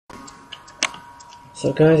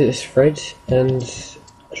So guys, it's Fred, and I just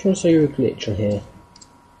want to show you a glitch on here.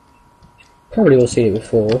 Probably all seen it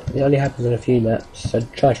before. It only happens on a few maps. I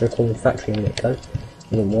tried to record the factory on it though. It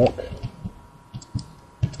didn't work.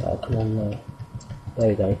 Oh, come on now. There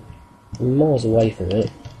we go. I'm miles away from it.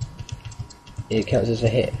 It counts as a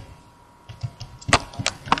hit.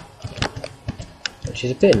 Which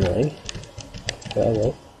is a bit annoying. But I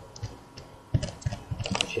will.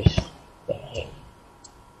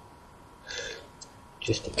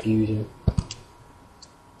 Just abusing.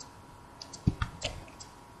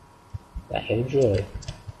 That enjoy.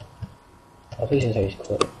 I think it's always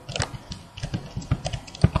quit.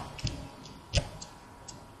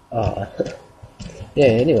 Yeah,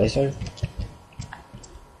 anyway, so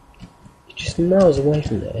it's just miles away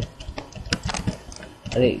from there.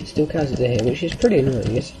 And it still counts as a hit, which is pretty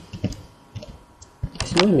annoying. It's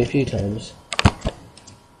annoyed me a few times.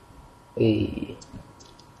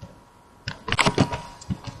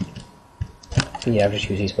 Yeah, I've just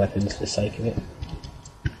used these weapons for the sake of it.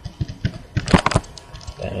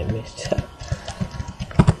 Damn, I missed.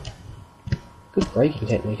 Good braking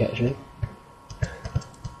technique, actually.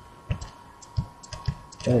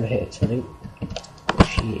 Don't hit something.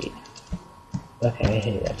 Shit. Okay, I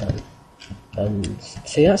hit it that time. And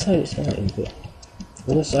see, that's how it's starting, but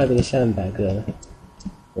on the side of the sandbag there,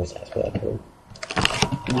 what's that what I call?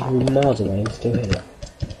 You can be miles away and still hit it.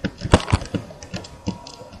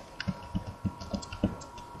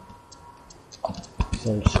 So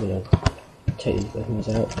I'm just going to take these weapons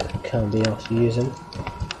out, can't be asked to use them,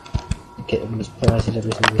 get them as prizes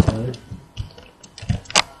every single time.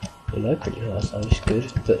 They're pretty nice, which is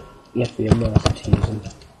good, but you have to be a master to use them.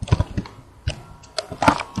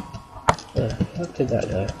 How did that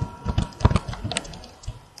go?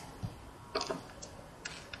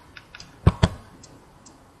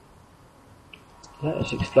 Did that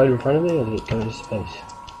just explode in front of me, or did it go into space?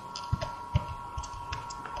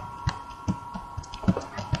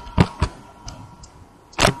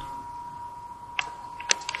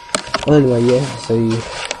 Well, anyway, yeah, so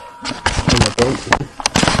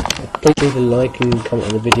please leave a like and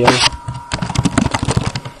comment on the video,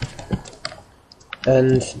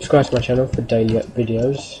 and subscribe to my channel for daily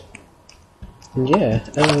videos. And yeah,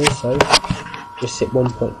 and also just hit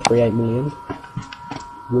 1.38 million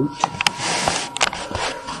root.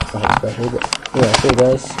 Quite special, but yeah, see you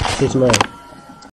guys. See you tomorrow.